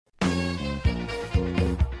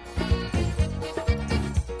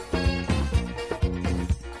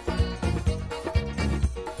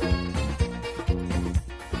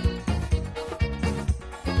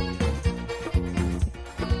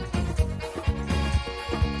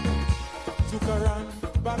Sukaran,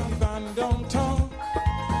 Baggy Van downtown.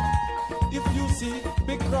 If you see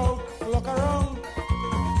big crowd, look around.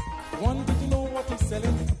 Wanted to know what he's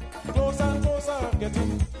selling. Closer and closer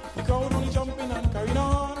getting. The crowd only jumping and carrying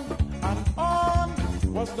on. And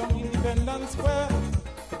on was down Independence Square.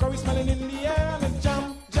 Curry smelling in the air and it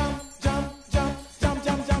jump, jump, jump, jump, jump,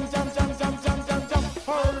 jump, jump, jump, jump, jump, jump, jump, jump.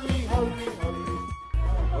 Hurry, hurry, hurry.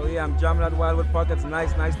 Oh yeah, I'm jamming at Wildwood Park. It's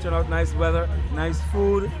nice turnout, nice weather, nice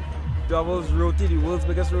food. Doubles roti, the world's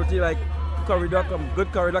biggest roti, like curry duck,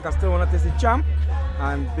 good curry duck. I still want to taste the champ.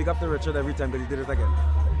 And big up to Richard every time because he did it again.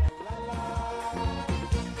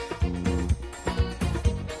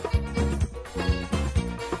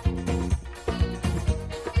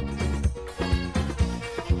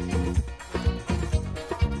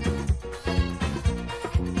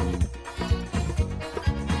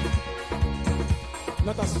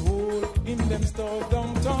 Not a soul in them stores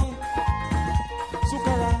downtown.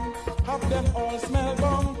 Sukaran, have them all smell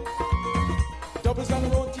bomb. Doubles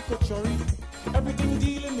and roti kachori, everything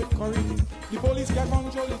dealing with curry. The police can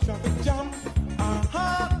control the traffic jam.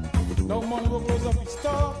 Aha! No man will close up his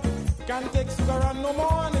store. Can't take Sukaran no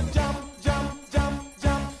more and it jam, jam, jam,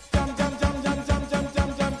 jam, jam, jam, jam, jam, jam, jam, jam,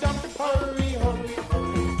 jam, jam. Hurry, hurry,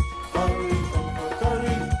 hurry, hurry, come for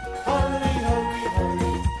curry. Hurry, hurry,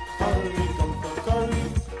 hurry, hurry, come for curry.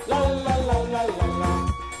 La la la la la la,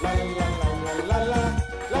 la la la la la la,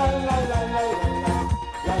 la la la la la la,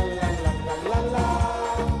 la la la la la la.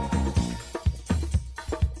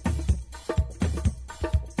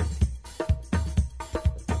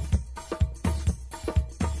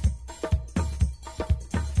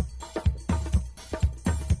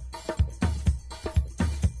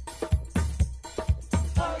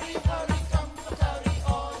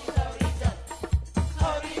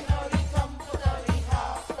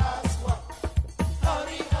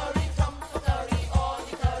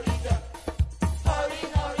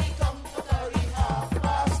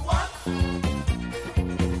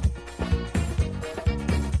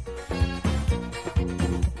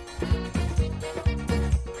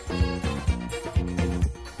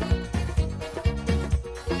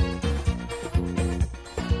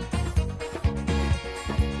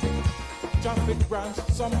 Traffic branch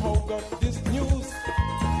somehow got this news.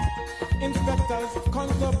 Inspectors,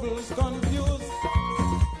 constables confused.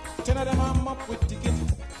 10 of them arm up with tickets,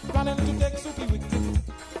 planning to take Suki with it,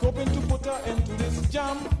 hoping to put her into this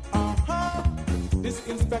jam. Aha! This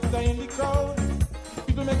inspector in the crowd,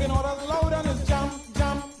 people making orders loud and it's jam, jam.